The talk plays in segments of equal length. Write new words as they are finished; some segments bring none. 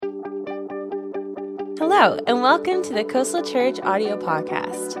Hello, and welcome to the Coastal Church audio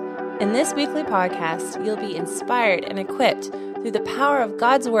podcast. In this weekly podcast, you'll be inspired and equipped through the power of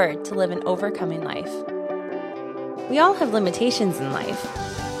God's Word to live an overcoming life. We all have limitations in life.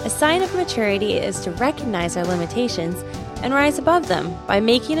 A sign of maturity is to recognize our limitations and rise above them by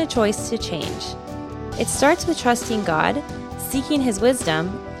making a choice to change. It starts with trusting God, seeking His wisdom,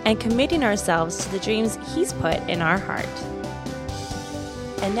 and committing ourselves to the dreams He's put in our heart.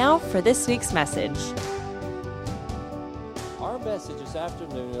 And now for this week's message. Our message this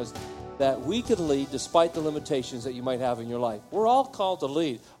afternoon is that we can lead despite the limitations that you might have in your life. We're all called to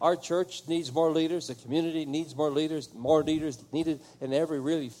lead. Our church needs more leaders. The community needs more leaders needed in every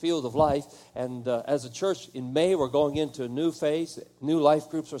really field of life. And as a church, in May, we're going into a new phase. New life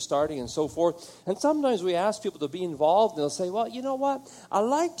groups are starting and so forth. And sometimes we ask people to be involved, and they'll say, well, you know what? I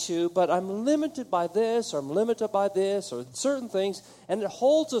like to, but I'm limited by this, or I'm limited by this, or certain things. And it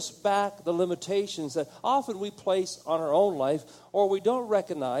holds us back, the limitations that often we place on our own life, or we don't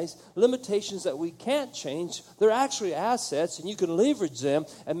recognize limitations that we can't change. They're actually assets, and you can leverage them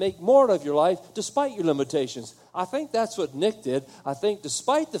and make more of your life despite your limitations. I think that's what Nick did. I think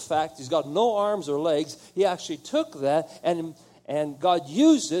despite the fact he's got no arms or legs, he actually took that and God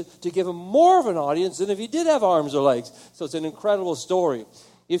used it to give him more of an audience than if he did have arms or legs. So it's an incredible story.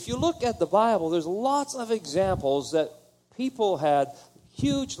 If you look at the Bible, there's lots of examples that people had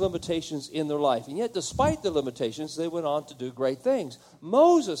huge limitations in their life. And yet, despite the limitations, they went on to do great things.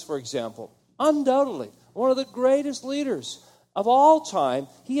 Moses, for example, undoubtedly one of the greatest leaders of all time,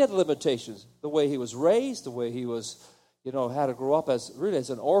 he had limitations. The way he was raised, the way he was, had to grow up as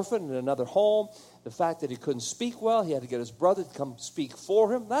an orphan in another home. The fact that he couldn't speak well, he had to get his brother to come speak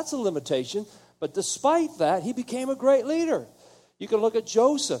for him. That's a limitation. But despite that, he became a great leader. You can look at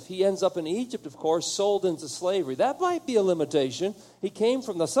Joseph. He ends up in Egypt, of course, sold into slavery. That might be a limitation. He came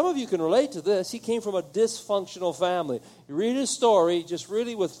from, now some of you can relate to this, he came from a dysfunctional family. You read his story, just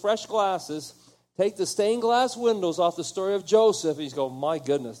really with fresh glasses, take the stained glass windows off the story of Joseph, and he's going, my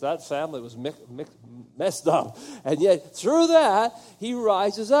goodness, that family was messed up. And yet, through that, he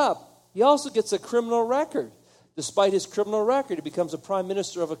rises up. He also gets a criminal record. Despite his criminal record, he becomes a prime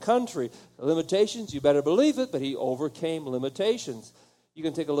minister of a country. Limitations, you better believe it, but he overcame limitations. You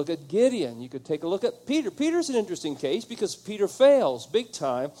can take a look at Gideon. You could take a look at Peter. Peter's an interesting case because Peter fails big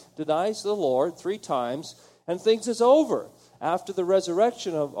time, denies the Lord 3 times, and thinks it's over. After the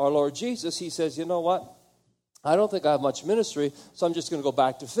resurrection of our Lord Jesus, he says, you know what? I don't think I have much ministry, so I'm just going to go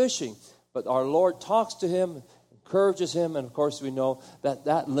back to fishing. But our Lord talks to him, encourages him, and of course we know that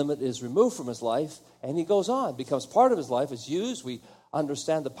that limit is removed from his life, and he goes on, becomes part of his life, is used. We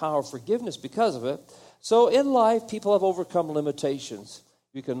understand the power of forgiveness because of it. So in life, people have overcome limitations.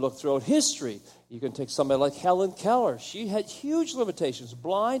 You can look throughout history. You can take somebody like Helen Keller. She had huge limitations,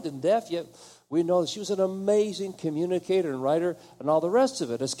 blind and deaf, yet we know that she was an amazing communicator and writer and all the rest of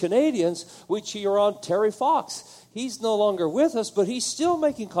it. As Canadians, we cheer on Terry Fox. He's no longer with us, but he's still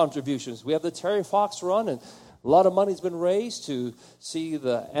making contributions. We have the Terry Fox Run, and a lot of money's been raised to see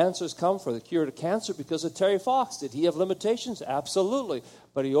the answers come for the cure to cancer because of Terry Fox. Did he have limitations? Absolutely.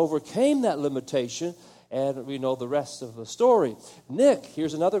 But he overcame that limitation, and we know the rest of the story. Nick,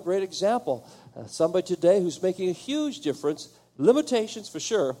 here's another great example. Somebody today who's making a huge difference. Limitations for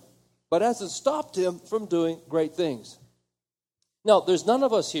sure, but hasn't stopped him from doing great things. Now, there's none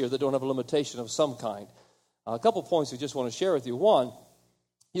of us here that don't have a limitation of some kind. A couple points we just want to share with you. One,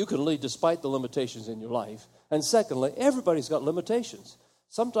 you can lead despite the limitations in your life. And secondly, everybody's got limitations.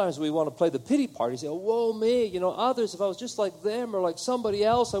 Sometimes we want to play the pity party, say, oh, woe me, others, if I was just like them or like somebody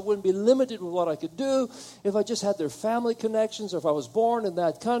else, I wouldn't be limited with what I could do. If I just had their family connections, or if I was born in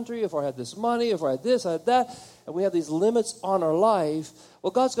that country, if I had this money, if I had this, I had that, and we have these limits on our life.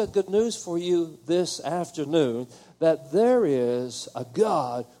 Well, God's got good news for you this afternoon, that there is a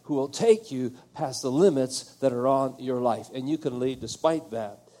God who will take you past the limits that are on your life, and you can lead despite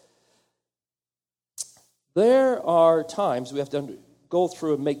that. There are times we have to go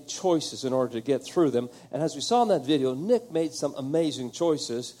through and make choices in order to get through them. And as we saw in that video, Nick made some amazing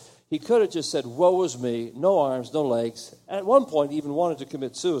choices. He could have just said, woe is me, no arms, no legs. At one point, he even wanted to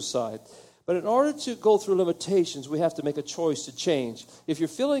commit suicide. But in order to go through limitations, we have to make a choice to change. If you're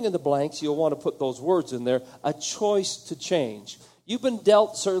filling in the blanks, you'll want to put those words in there, a choice to change. You've been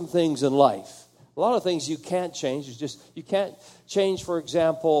dealt certain things in life. A lot of things you can't change. You can't change, for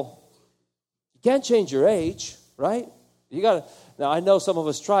example, you can't change your age, right? Now, I know some of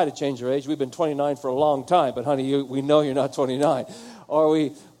us try to change our age. We've been 29 for a long time, but honey, we know you're not 29. Or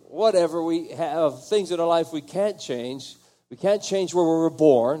we have things in our life we can't change. We can't change where we were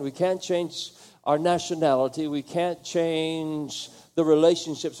born. We can't change our nationality. We can't change the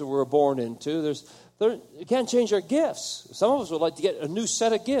relationships that we're born into. You can't change our gifts. Some of us would like to get a new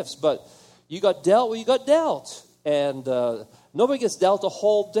set of gifts, but you got dealt what you got dealt. And nobody gets dealt a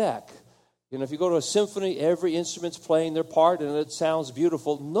whole deck. You know, if you go to a symphony, every instrument's playing their part and it sounds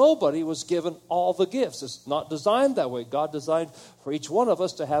beautiful. Nobody was given all the gifts. It's not designed that way. God designed for each one of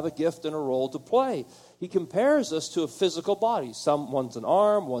us to have a gift and a role to play. He compares us to a physical body. One's an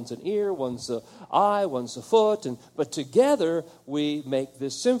arm, one's an ear, one's an eye, one's a foot. But together we make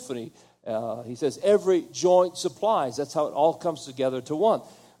this symphony. He says every joint supplies. That's how it all comes together to one.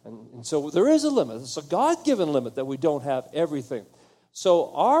 And so there is a limit. It's a God-given limit that we don't have everything.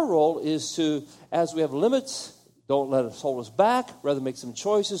 So our role is to, as we have limits, don't let us hold us back, rather make some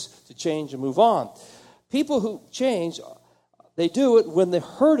choices to change and move on. People who change, they do it when they're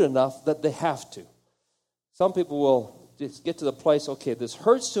hurt enough that they have to. Some people will just get to the place, okay, this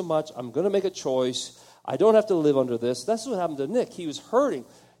hurts too much, I'm going to make a choice, I don't have to live under this. That's what happened to Nick. He was hurting.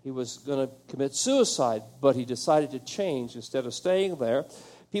 He was going to commit suicide, but he decided to change instead of staying there.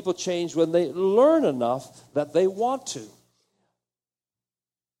 People change when they learn enough that they want to.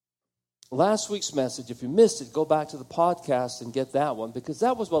 Last week's message, if you missed it, go back to the podcast and get that one, because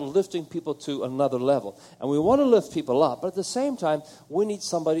that was about lifting people to another level. And we want to lift people up, but at the same time, we need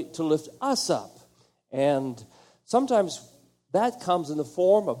somebody to lift us up. And sometimes that comes in the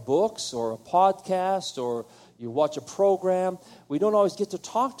form of books or a podcast, or you watch a program. We don't always get to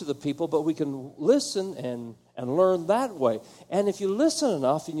talk to the people, but we can listen and learn that way. And if you listen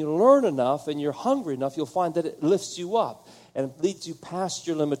enough and you learn enough and you're hungry enough, you'll find that it lifts you up and it leads you past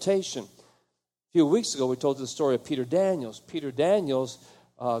your limitation. A few weeks ago, we told the story of Peter Daniels. Peter Daniels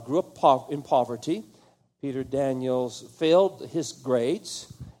grew up in poverty. Peter Daniels failed his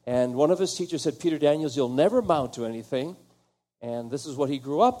grades, and one of his teachers said, Peter Daniels, you'll never amount to anything. And this is what he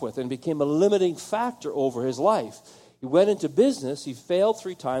grew up with, and became a limiting factor over his life. He went into business. He failed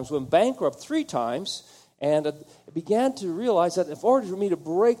 3 times, went bankrupt 3 times, and began to realize that in order for me to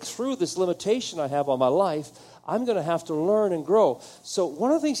break through this limitation I have on my life, I'm going to have to learn and grow. So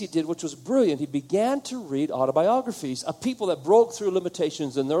one of the things he did, which was brilliant, he began to read autobiographies of people that broke through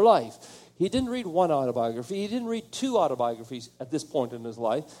limitations in their life. He didn't read 1 autobiography. He didn't read 2 autobiographies at this point in his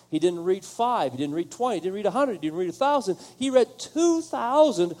life. He didn't read 5. He didn't read 20. He didn't read 100. He didn't read 1,000. He read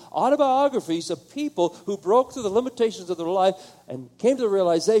 2,000 autobiographies of people who broke through the limitations of their life and came to the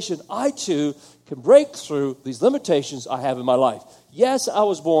realization, I too can break through these limitations I have in my life. Yes, I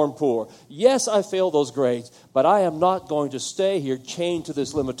was born poor. Yes, I failed those grades. But I am not going to stay here chained to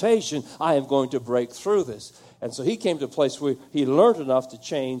this limitation. I am going to break through this. And so he came to a place where he learned enough to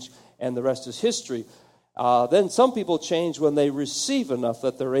change, and the rest is history. Then some people change when they receive enough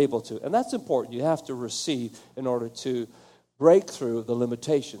that they're able to. And that's important. You have to receive in order to break through the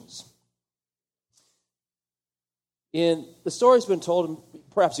limitations. The story's been told, and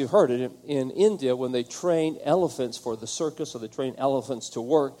perhaps you've heard it, in India when they train elephants for the circus, or they train elephants to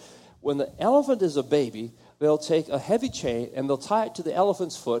work. When the elephant is a baby, they'll take a heavy chain and they'll tie it to the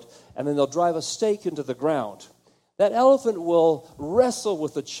elephant's foot, and then they'll drive a stake into the ground. That elephant will wrestle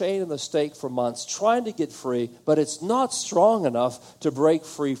with the chain and the stake for months, trying to get free, but it's not strong enough to break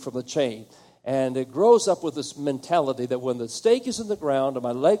free from the chain. And it grows up with this mentality that when the stake is in the ground and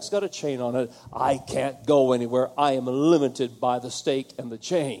my leg's got a chain on it, I can't go anywhere. I am limited by the stake and the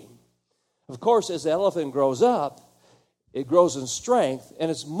chain. Of course, as the elephant grows up, it grows in strength, and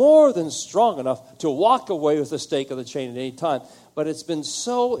it's more than strong enough to walk away with the stake or the chain at any time. But it's been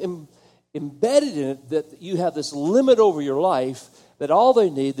so embedded in it that you have this limit over your life that all they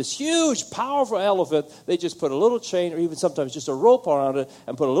need, this huge, powerful elephant, they just put a little chain or even sometimes just a rope around it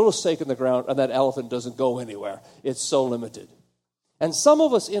and put a little stake in the ground, and that elephant doesn't go anywhere. It's so limited. And some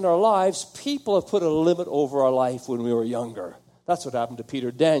of us in our lives, people have put a limit over our life when we were younger. That's what happened to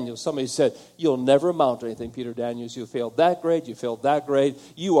Peter Daniels. Somebody said, you'll never amount to anything, Peter Daniels. You failed that grade, you failed that grade.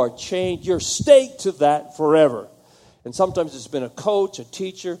 You are chained, you're staked to that forever. And sometimes it's been a coach, a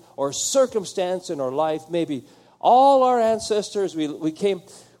teacher, or a circumstance in our life. Maybe all our ancestors,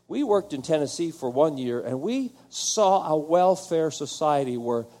 we worked in Tennessee for 1 year, and we saw a welfare society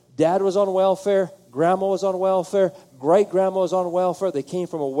where dad was on welfare, grandma was on welfare, great-grandma was on welfare. They came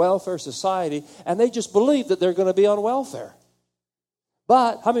from a welfare society, and they just believed that they're going to be on welfare.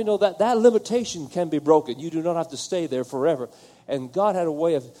 But how many know that that limitation can be broken? You do not have to stay there forever. And God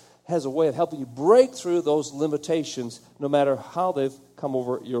has a way of helping you break through those limitations no matter how they've come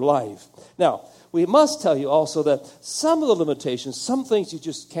over your life. Now, we must tell you also that some of the limitations, some things you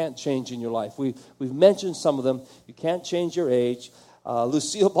just can't change in your life. We've mentioned some of them. You can't change your age.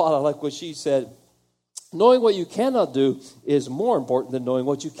 Lucille Ball, I like what she said. Knowing what you cannot do is more important than knowing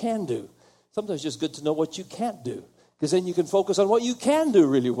what you can do. Sometimes it's just good to know what you can't do, Because then you can focus on what you can do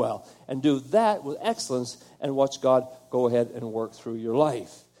really well and do that with excellence and watch God go ahead and work through your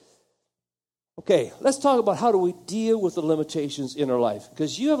life. Okay, let's talk about how do we deal with the limitations in our life.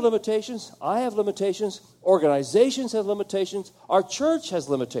 Because you have limitations, I have limitations, organizations have limitations, our church has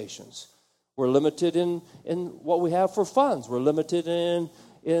limitations. We're limited in what we have for funds. We're limited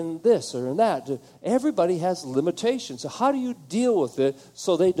in this or in that. Everybody has limitations. So how do you deal with it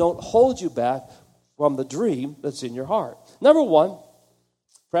so they don't hold you back from the dream that's in your heart? Number one,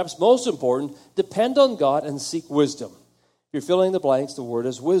 perhaps most important, depend on God and seek wisdom. If you're filling the blanks, the word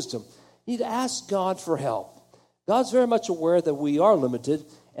is wisdom. You need to ask God for help. God's very much aware that we are limited,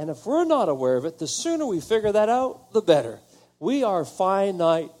 and if we're not aware of it, the sooner we figure that out, the better. We are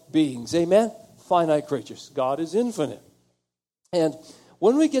finite beings, amen? Finite creatures. God is infinite. And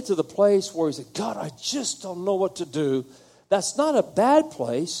when we get to the place where we say, God, I just don't know what to do, that's not a bad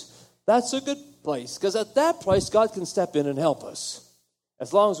place. That's a good place. Because at that place, God can step in and help us.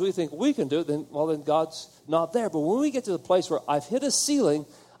 As long as we think we can do it, then God's not there. But when we get to the place where I've hit a ceiling,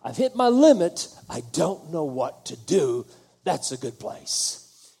 I've hit my limit, I don't know what to do, that's a good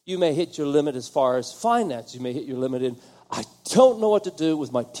place. You may hit your limit as far as finance. You may hit your limit in, I don't know what to do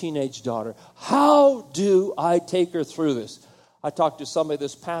with my teenage daughter. How do I take her through this? I talked to somebody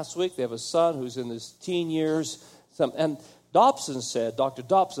this past week. They have a son who's in his teen years. And Dobson said, Dr.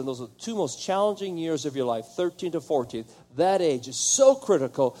 Dobson, those are the two most challenging years of your life, 13 to 14. That age is so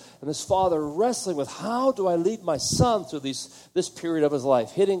critical. And this father wrestling with, how do I lead my son through this period of his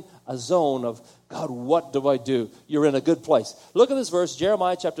life? Hitting a zone of, God, what do I do? You're in a good place. Look at this verse,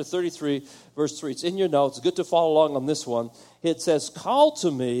 Jeremiah chapter 33, verse 3. It's in your notes. Good to follow along on this one. It says, call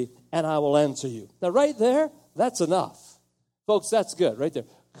to me and I will answer you. Now right there, that's enough. Folks, that's good right there.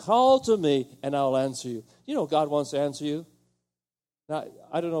 Call to me and I will answer you. You know God wants to answer you. Now,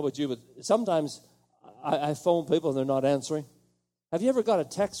 I don't know about you, but sometimes I phone people and they're not answering. Have you ever got a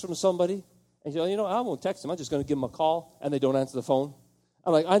text from somebody? And you know, I won't text them. I'm just going to give them a call, and they don't answer the phone.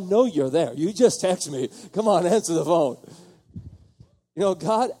 I'm like, I know you're there. You just text me. Come on, answer the phone. You know,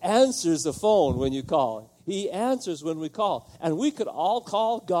 God answers the phone when you call. He answers when we call. And we could all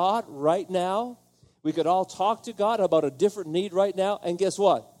call God right now. We could all talk to God about a different need right now. And guess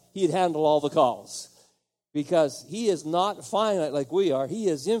what? He'd handle all the calls. Because he is not finite like we are. He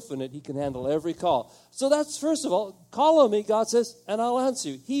is infinite. He can handle every call. So that's, first of all, call on me, God says, and I'll answer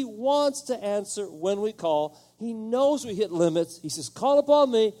you. He wants to answer when we call. He knows we hit limits. He says, call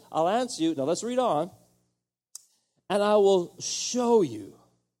upon me, I'll answer you. Now let's read on. And I will show you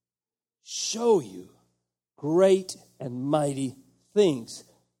great and mighty things.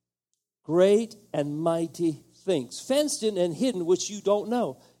 Great and mighty things. Fenced in and hidden, which you don't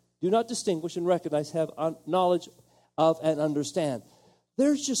know. Do not distinguish and recognize, have knowledge of and understand.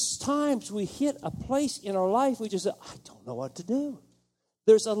 There's just times we hit a place in our life we just say, I don't know what to do.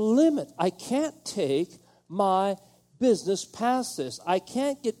 There's a limit. I can't take my business past this. I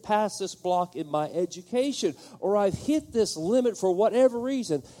can't get past this block in my education, or I've hit this limit for whatever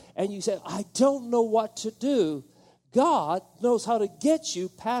reason. And you say, I don't know what to do. God knows how to get you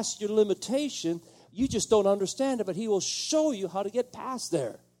past your limitation. You just don't understand it, but he will show you how to get past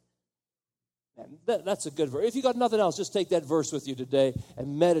there. That's a good verse. If you got nothing else, just take that verse with you today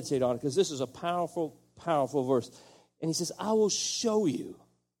and meditate on it, because this is a powerful, powerful verse. And he says, I will show you.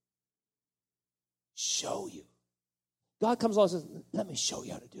 Show you. God comes along and says, let me show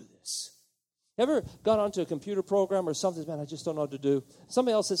you how to do this. Ever gone onto a computer program or something, man, I just don't know what to do.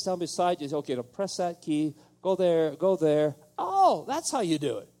 Somebody else sits down beside you and says, okay, now press that key, go there, go there. Oh, that's how you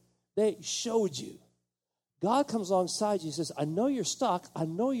do it. They showed you. God comes alongside you and says, I know you're stuck, I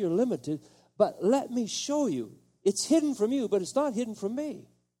know you're limited, but let me show you. It's hidden from you, but it's not hidden from me.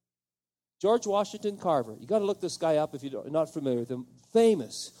 George Washington Carver. You got to look this guy up if you're not familiar with him.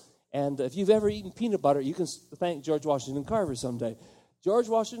 Famous. And if you've ever eaten peanut butter, you can thank George Washington Carver someday. George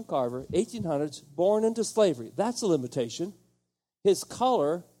Washington Carver, 1800s, born into slavery. That's a limitation. His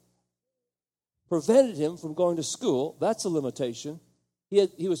color prevented him from going to school. That's a limitation.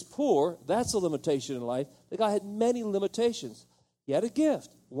 He was poor. That's a limitation in life. The guy had many limitations. He had a gift.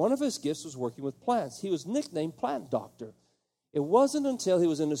 One of his gifts was working with plants. He was nicknamed Plant Doctor. It wasn't until he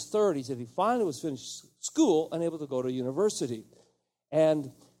was in his 30s that he finally was finished school and able to go to university. And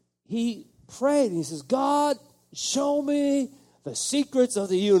he prayed, and he says, God, show me the secrets of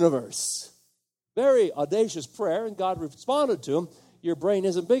the universe. Very audacious prayer, and God responded to him, your brain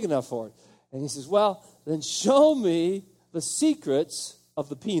isn't big enough for it. And he says, well, then show me the secrets of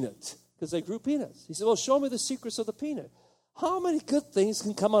the peanut, because they grew peanuts. He said, well, show me the secrets of the peanut. How many good things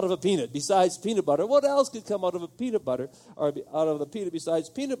can come out of a peanut besides peanut butter? What else could come out of a peanut butter or out of the peanut besides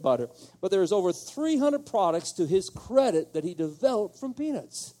peanut butter? But there's over 300 products to his credit that he developed from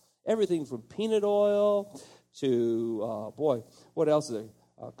peanuts. Everything from peanut oil to, what else is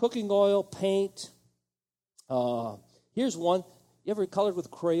there? Cooking oil, paint. Here's one. You ever colored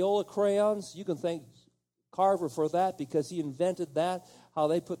with Crayola crayons? You can thank Carver for that because he invented that, how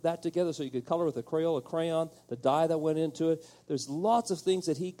they put that together so you could color with a Crayola crayon, the dye that went into it. There's lots of things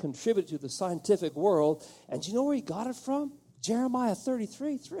that he contributed to the scientific world. And do you know where he got it from? Jeremiah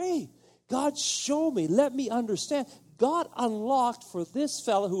 33:3. God, show me, let me understand. God unlocked for this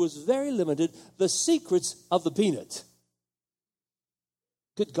fellow who was very limited the secrets of the peanut.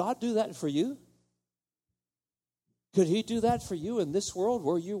 Could God do that for you? Could he do that for you in this world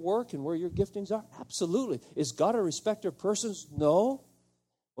where you work and where your giftings are? Absolutely. Is God a respecter of persons? No.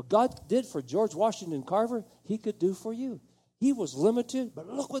 What God did for George Washington Carver, he could do for you. He was limited, but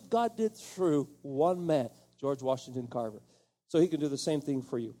look what God did through one man, George Washington Carver. So he can do the same thing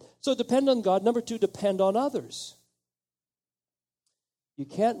for you. So depend on God. Number 2, depend on others. You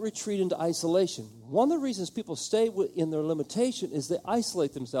can't retreat into isolation. One of the reasons people stay in their limitation is they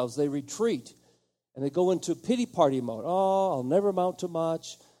isolate themselves. They retreat. And they go into pity party mode. Oh, I'll never amount to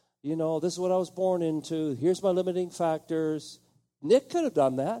much. You know, this is what I was born into. Here's my limiting factors. Nick could have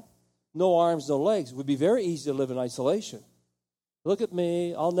done that. No arms, no legs. It would be very easy to live in isolation. Look at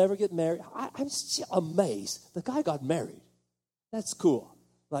me. I'll never get married. I'm still amazed. The guy got married. That's cool.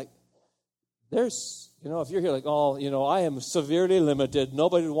 Like, there's, if you're here like, oh, I am severely limited.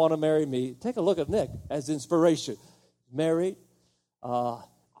 Nobody would want to marry me. Take a look at Nick as inspiration. Married.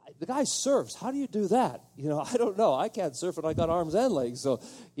 The guy surfs. How do you do that? I don't know. I can't surf and I got arms and legs. So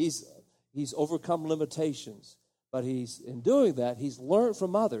he's overcome limitations. But in doing that, he's learned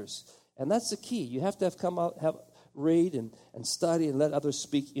from others. And that's the key. You have to read and study and let others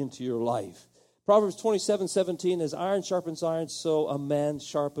speak into your life. Proverbs 27:17, as iron sharpens iron, so a man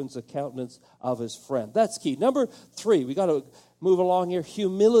sharpens the countenance of his friend. That's key. Number 3, we got to move along here.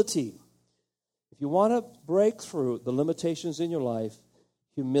 Humility. If you want to break through the limitations in your life,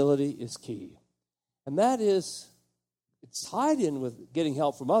 humility is key. And that is, it's tied in with getting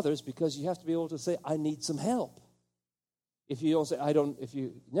help from others because you have to be able to say, I need some help. If you don't say, if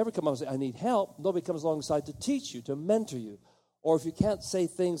you never come up and say, I need help, nobody comes alongside to teach you, to mentor you. Or if you can't say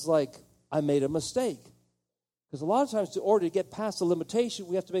things like, I made a mistake. Because a lot of times, in order to get past the limitation,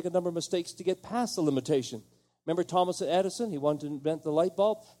 we have to make a number of mistakes to get past the limitation. Remember Thomas Edison? He wanted to invent the light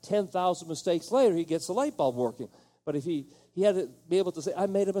bulb. 10,000 mistakes later, he gets the light bulb working. But if he had to be able to say, I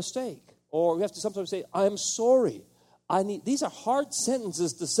made a mistake. Or we have to sometimes say, I'm sorry. These are hard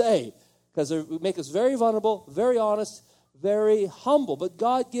sentences to say because they make us very vulnerable, very honest, very humble. But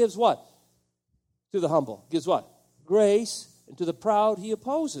God gives what? To the humble. Gives what? Grace. And to the proud, he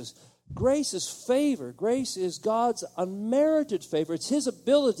opposes. Grace is favor. Grace is God's unmerited favor. It's his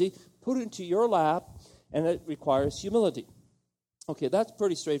ability put into your lap, and it requires humility. Okay, that's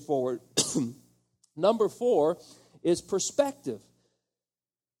pretty straightforward. Number 4 is perspective.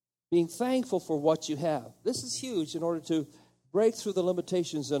 Being thankful for what you have. This is huge in order to break through the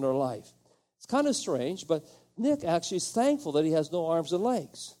limitations in our life. It's kind of strange, but Nick actually is thankful that he has no arms and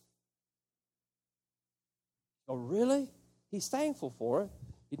legs. Oh, really? He's thankful for it.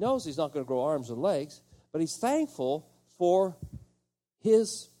 He knows he's not going to grow arms and legs, but he's thankful for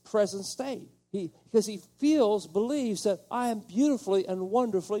his present state. Because he believes that I am beautifully and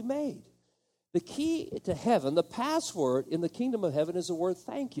wonderfully made. The key to heaven, the password in the kingdom of heaven is the word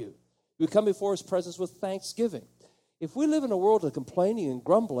thank you. We come before his presence with thanksgiving. If we live in a world of complaining and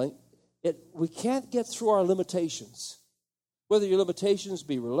grumbling, we can't get through our limitations. Whether your limitations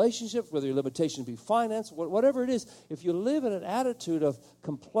be relationships, whether your limitations be finance, whatever it is, if you live in an attitude of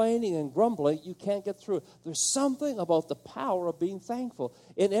complaining and grumbling, you can't get through it. There's something about the power of being thankful.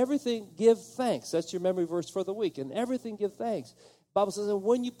 In everything, give thanks. That's your memory verse for the week. In everything, give thanks. The Bible says that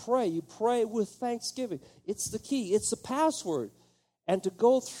when you pray with thanksgiving. It's the key. It's the password. And to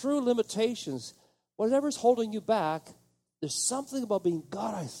go through limitations, whatever's holding you back, there's something about being,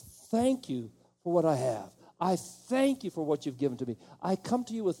 God, I thank you for what I have. I thank you for what you've given to me. I come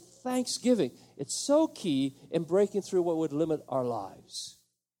to you with thanksgiving. It's so key in breaking through what would limit our lives.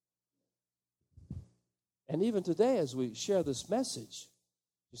 And even today, as we share this message,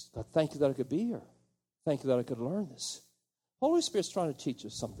 just God, thank you that I could be here. Thank you that I could learn this. Holy Spirit's trying to teach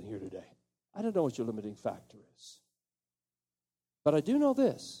us something here today. I don't know what your limiting factor is. But I do know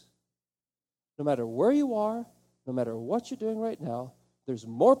this. No matter where you are, no matter what you're doing right now, there's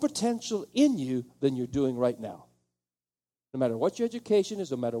more potential in you than you're doing right now. No matter what your education is,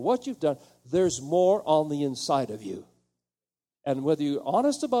 no matter what you've done, there's more on the inside of you. And whether you're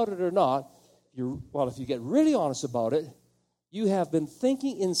honest about it or not, if you get really honest about it, you have been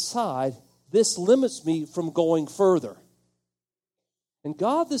thinking inside, this limits me from going further. And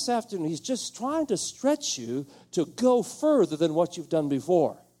God this afternoon, He's just trying to stretch you to go further than what you've done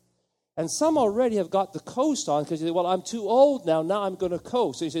before. And some already have got the coast on because you say, well, I'm too old now I'm going to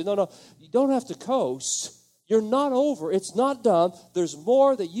coast. So you say, no, you don't have to coast. You're not over. It's not done. There's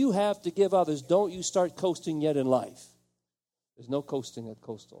more that you have to give others. Don't you start coasting yet in life. There's no coasting at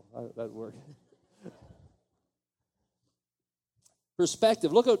Coastal. That word.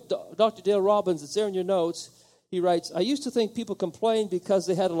 Perspective. Look at Dr. Dale Robbins. It's there in your notes. He writes, I used to think people complained because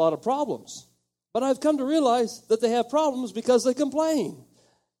they had a lot of problems. But I've come to realize that they have problems because they complain.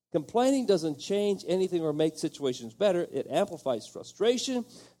 Complaining doesn't change anything or make situations better. It amplifies frustration,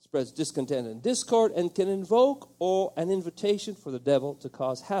 spreads discontent and discord, and can invoke an invitation for the devil to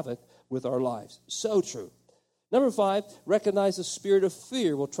cause havoc with our lives. So true. Number 5, recognize the spirit of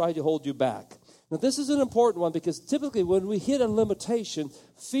fear will try to hold you back. Now, this is an important one because typically when we hit a limitation,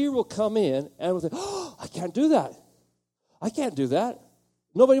 fear will come in and we'll think, oh, I can't do that. I can't do that.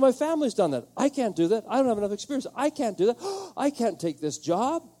 Nobody in my family's done that. I can't do that. I don't have enough experience. I can't do that. Oh, I can't take this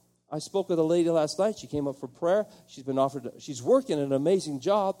job. I spoke with a lady last night. She came up for prayer. She's working an amazing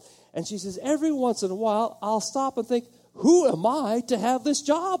job. And she says, every once in a while, I'll stop and think, who am I to have this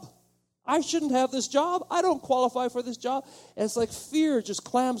job? I shouldn't have this job. I don't qualify for this job. And it's like fear just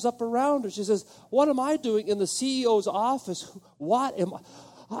clams up around her. She says, what am I doing in the CEO's office? What am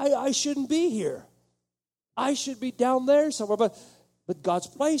I shouldn't be here. I should be down there somewhere. But God's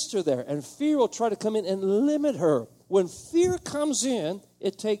placed her there. And fear will try to come in and limit her. When fear comes in,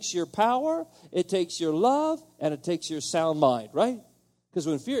 it takes your power, it takes your love, and it takes your sound mind, right? Because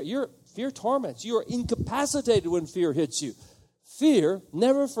when fear torments, you are incapacitated when fear hits you. Fear,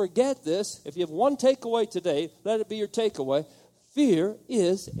 never forget this. If you have one takeaway today, let it be your takeaway. Fear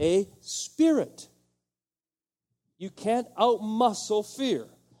is a spirit. You can't outmuscle fear.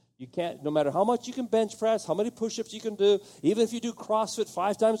 You can't, no matter how much you can bench press, how many push-ups you can do, even if you do CrossFit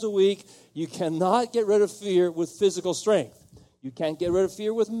 5 times a week, you cannot get rid of fear with physical strength. You can't get rid of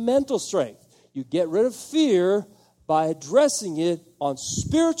fear with mental strength. You get rid of fear by addressing it on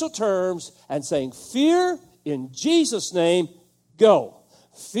spiritual terms and saying, fear, in Jesus' name, go.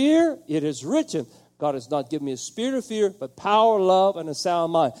 Fear, it is written. God has not given me a spirit of fear, but power, love, and a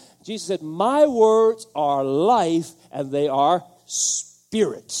sound mind. Jesus said, my words are life, and they are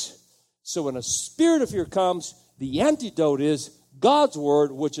spirit. So when a spirit of fear comes, the antidote is God's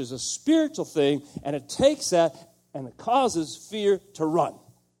word, which is a spiritual thing, and it takes that and it causes fear to run.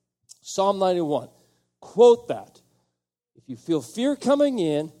 Psalm 91. Quote that. If you feel fear coming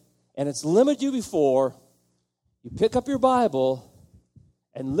in and it's limited you before, you pick up your Bible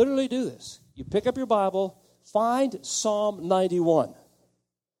and literally do this. You pick up your Bible, find Psalm 91.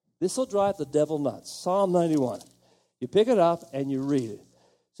 This will drive the devil nuts. Psalm 91. You pick it up and you read it.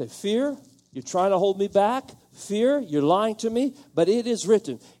 Say, fear, you're trying to hold me back. Fear, you're lying to me. But it is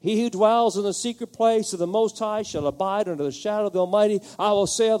written, he who dwells in the secret place of the Most High shall abide under the shadow of the Almighty. I will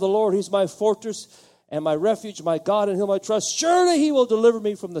say of the Lord, he's my fortress and my refuge, my God in whom I trust. Surely he will deliver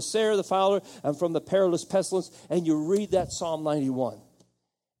me from the snare of the fowler and from the perilous pestilence. And you read that Psalm 91.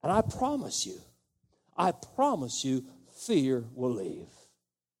 And I promise you, fear will leave.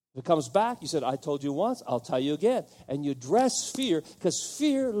 If it comes back, you said, I told you once, I'll tell you again. And you address fear, because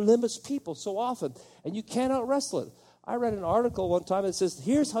fear limits people so often, and you cannot wrestle it. I read an article one time that says,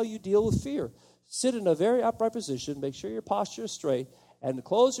 here's how you deal with fear. Sit in a very upright position, make sure your posture is straight, and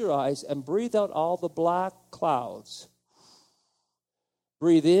close your eyes and breathe out all the black clouds.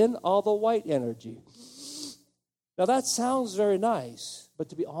 Breathe in all the white energy. Now that sounds very nice, but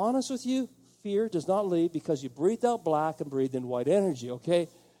to be honest with you, fear does not leave because you breathe out black and breathe in white energy, okay?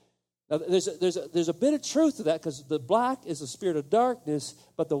 Now, there's a bit of truth to that because the black is the spirit of darkness,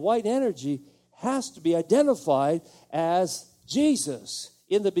 but the white energy has to be identified as Jesus.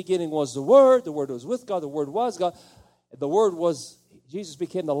 In the beginning was the Word was with God, the Word was God. Jesus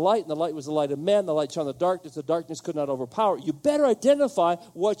became the light, and the light was the light of men. The light shone in the darkness could not overpower it. You better identify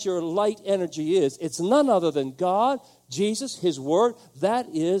what your light energy is. It's none other than God, Jesus, His Word. That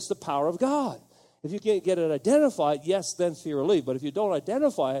is the power of God. If you can't get it identified, yes, then fear will leave. But if you don't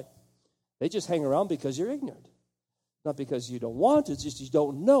identify it, they just hang around because you're ignorant. Not because you don't want it, it's just you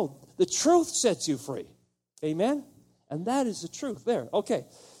don't know. The truth sets you free. Amen? And that is the truth there. Okay.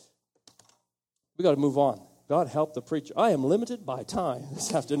 We got to move on. God help the preacher. I am limited by time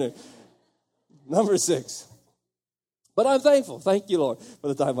this afternoon. Number 6. But I'm thankful. Thank you, Lord, for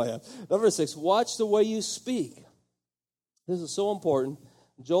the time I have. Number 6, watch the way you speak. This is so important.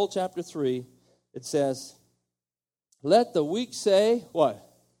 In Joel chapter 3, it says, Let the weak say, what?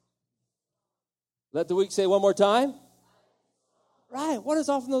 Let the weak say one more time. Right. What does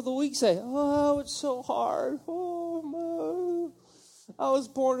often the weak say? Oh, it's so hard. Oh, man. I was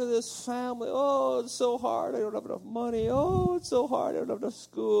born in this family. Oh, it's so hard. I don't have enough money. Oh, it's so hard. I don't have enough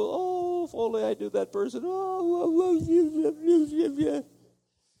school. Oh, if only I knew that person. Oh,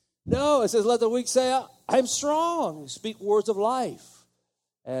 no, it says, let the weak say, I'm strong. Speak words of life.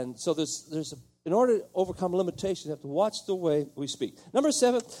 And so in order to overcome limitations, you have to watch the way we speak. Number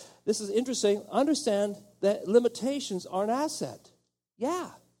 7, this is interesting. Understand that limitations are an asset. Yeah,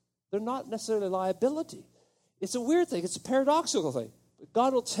 they're not necessarily a liability. It's a weird thing. It's a paradoxical thing.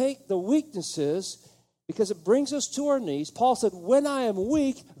 God will take the weaknesses because it brings us to our knees. Paul said, when I am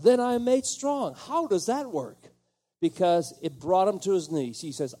weak, then I am made strong. How does that work? Because it brought him to his knees.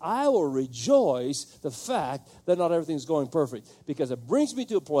 He says, I will rejoice the fact that not everything's going perfect, because it brings me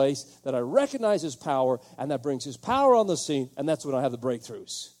to a place that I recognize his power, and that brings his power on the scene, and that's when I have the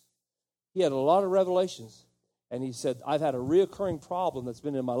breakthroughs. He had a lot of revelations, and he said, I've had a reoccurring problem that's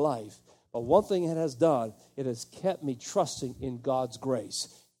been in my life, but one thing it has done, it has kept me trusting in God's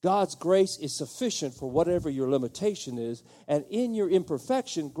grace. God's grace is sufficient for whatever your limitation is, and in your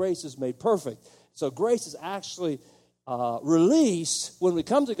imperfection, grace is made perfect. So grace is actually released when we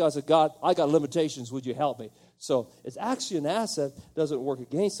come to God and say, God, I got limitations, would you help me? So it's actually an asset, doesn't work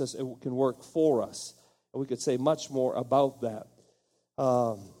against us, it can work for us. And we could say much more about that.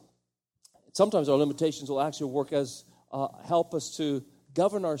 Sometimes our limitations will actually work as, help us to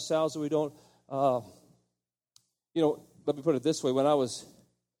govern ourselves so we don't, let me put it this way. When I was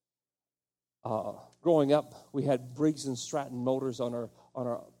growing up, we had Briggs & Stratton motors on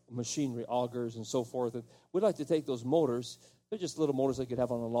our machinery, augers and so forth, and we'd like to take those motors, they're just little motors they could have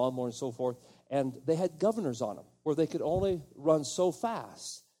on a lawnmower and so forth, and they had governors on them where they could only run so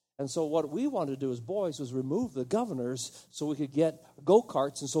fast. And so what we wanted to do as boys was remove the governors so we could get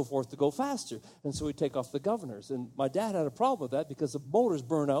go-karts and so forth to go faster. And so we'd take off the governors. And my dad had a problem with that because the motors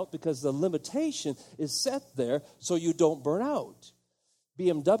burn out because the limitation is set there so you don't burn out.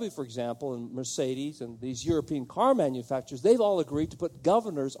 BMW, for example, and Mercedes and these European car manufacturers, they've all agreed to put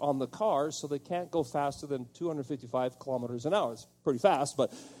governors on the cars so they can't go faster than 255 kilometers an hour. It's pretty fast,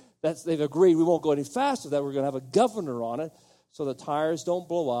 but they've agreed we won't go any faster, that we're going to have a governor on it so the tires don't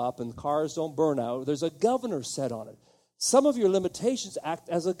blow up and the cars don't burn out. There's a governor set on it. Some of your limitations act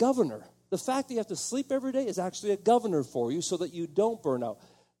as a governor. The fact that you have to sleep every day is actually a governor for you so that you don't burn out.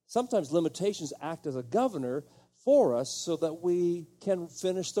 Sometimes limitations act as a governor for us so that we can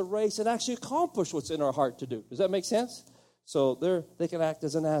finish the race and actually accomplish what's in our heart to do. Does that make sense? So they can act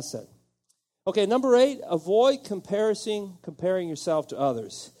as an asset. Okay, number 8, avoid comparing yourself to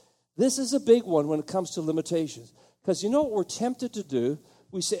others. This is a big one when it comes to limitations. Because you know what we're tempted to do?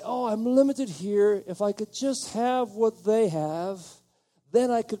 We say, oh, I'm limited here. If I could just have what they have, then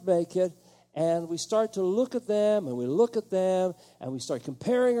I could make it. And we start to look at them, and we look at them, and we start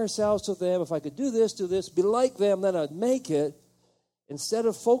comparing ourselves to them. If I could do this, be like them, then I'd make it. Instead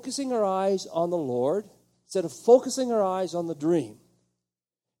of focusing our eyes on the Lord, instead of focusing our eyes on the dream.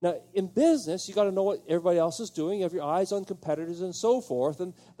 Now, in business, you got to know what everybody else is doing. You have your eyes on competitors and so forth,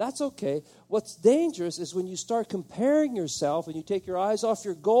 and that's okay. What's dangerous is when you start comparing yourself and you take your eyes off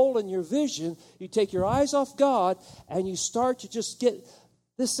your goal and your vision, you take your eyes off God, and you start to just get...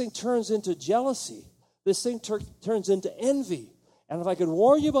 This thing turns into jealousy. This thing turns into envy. And if I could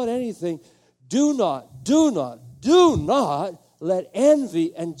warn you about anything, do not let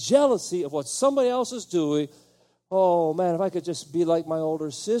envy and jealousy of what somebody else is doing, oh man, if I could just be like my older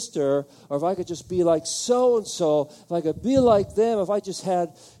sister, or if I could just be like so-and-so, if I could be like them, if I just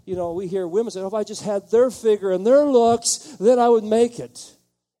had, we hear women say, if I just had their figure and their looks, then I would make it.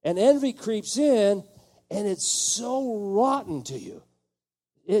 And envy creeps in, and it's so rotten to you.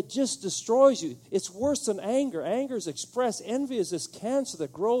 It just destroys you. It's worse than anger. Anger is expressed. Envy is this cancer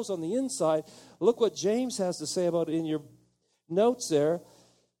that grows on the inside. Look what James has to say about it in your notes there.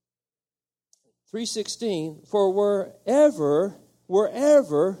 3:16, for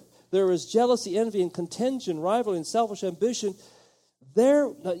wherever there is jealousy, envy, and contention, rivalry, and selfish ambition,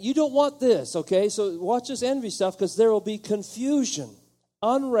 you don't want this, okay? So watch this envy stuff, because there will be confusion,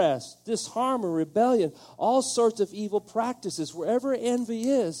 unrest, disharmony, rebellion, all sorts of evil practices. Wherever envy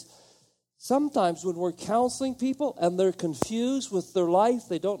is, sometimes when we're counseling people and they're confused with their life,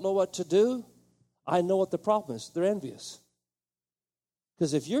 they don't know what to do, I know what the problem is. They're envious.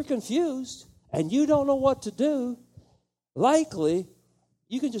 Because if you're confused and you don't know what to do, likely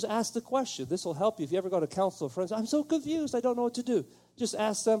you can just ask the question. This will help you if you ever go to counsel with friends. I'm so confused, I don't know what to do. Just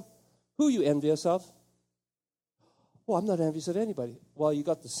ask them, who are you envious of? Well, I'm not envious of anybody. Well, you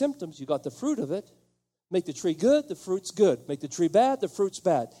got the symptoms, you got the fruit of it. Make the tree good, the fruit's good. Make the tree bad, the fruit's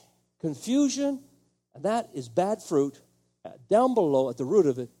bad. Confusion, and that is bad fruit. Down below, at the root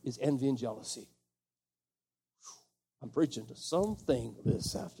of it, is envy and jealousy. I'm preaching to something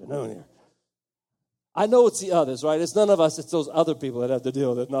this afternoon here. I know it's the others, right? It's none of us. It's those other people that have to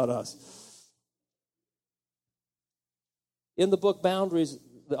deal with it, not us. In the book Boundaries,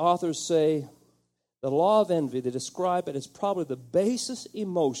 the authors say the law of envy, they describe it as probably the basest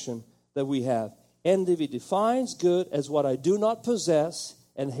emotion that we have. Envy defines good as what I do not possess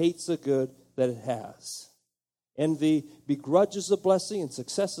and hates the good that it has. Envy begrudges the blessing and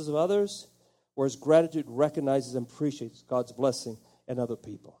successes of others, whereas gratitude recognizes and appreciates God's blessing in other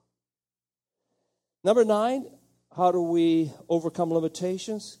people. Number 9, how do we overcome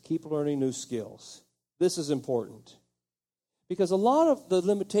limitations? Keep learning new skills. This is important because a lot of the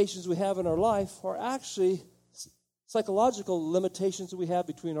limitations we have in our life are actually psychological limitations that we have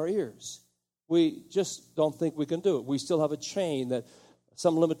between our ears. We just don't think we can do it. We still have a chain that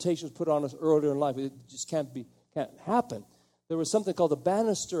some limitations put on us earlier in life. It just can't happen. There was something called the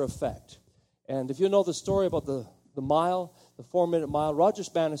Bannister effect. And if you know the story about the mile, the 4-minute mile, Roger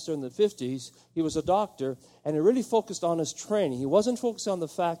Bannister in the 50s, he was a doctor, and he really focused on his training. He wasn't focused on the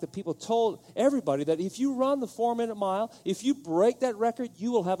fact that people told everybody that if you run the 4-minute mile, if you break that record,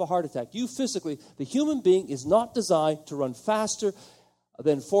 you will have a heart attack. You physically, the human being is not designed to run faster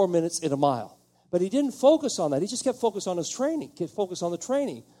than 4 minutes in a mile. But he didn't focus on that. He just kept focused on his training, kept focused on the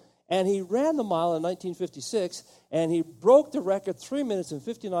training. And he ran the mile in 1956, and he broke the record 3 minutes and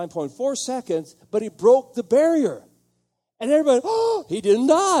 59.4 seconds, but he broke the barrier. And everybody, he didn't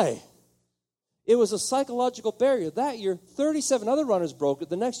die. It was a psychological barrier. That year, 37 other runners broke it.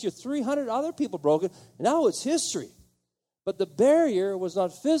 The next year, 300 other people broke it. Now it's history. But the barrier was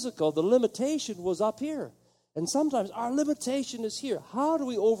not physical. The limitation was up here. And sometimes our limitation is here. How do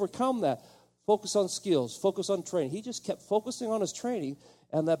we overcome that? Focus on skills, focus on training. He just kept focusing on his training,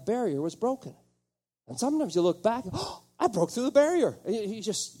 and that barrier was broken. And sometimes you look back, I broke through the barrier. And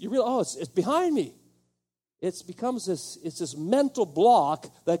you realize, it's behind me. It becomes this mental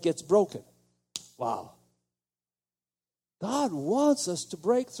block that gets broken. Wow. God wants us to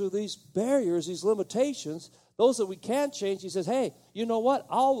break through these barriers, these limitations, those that we can't change. He says, hey, you know what?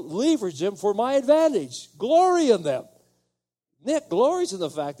 I'll leverage them for my advantage. Glory in them. Nick glories in the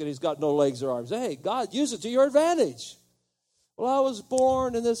fact that he's got no legs or arms. Hey, God, use it to your advantage. Well, I was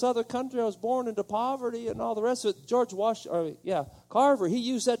born in this other country. I was born into poverty and all the rest of it. Carver, he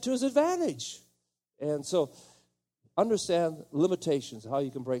used that to his advantage. And so understand limitations, how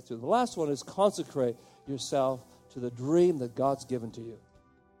you can break through. The last one is consecrate yourself to the dream that God's given to you.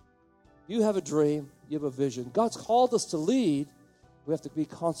 You have a dream. You have a vision. God's called us to lead. We have to be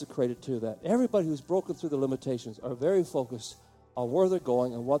consecrated to that. Everybody who's broken through the limitations are very focused on where they're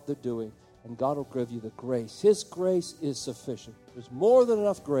going and what they're doing, and God will give you the grace. His grace is sufficient. There's more than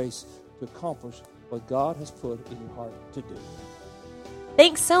enough grace to accomplish what God has put in your heart to do.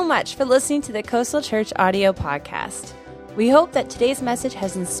 Thanks so much for listening to the Coastal Church audio podcast. We hope that today's message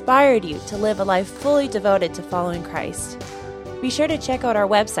has inspired you to live a life fully devoted to following Christ. Be sure to check out our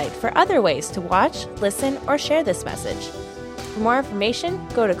website for other ways to watch, listen, or share this message. For more information,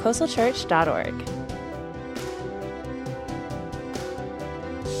 go to coastalchurch.org.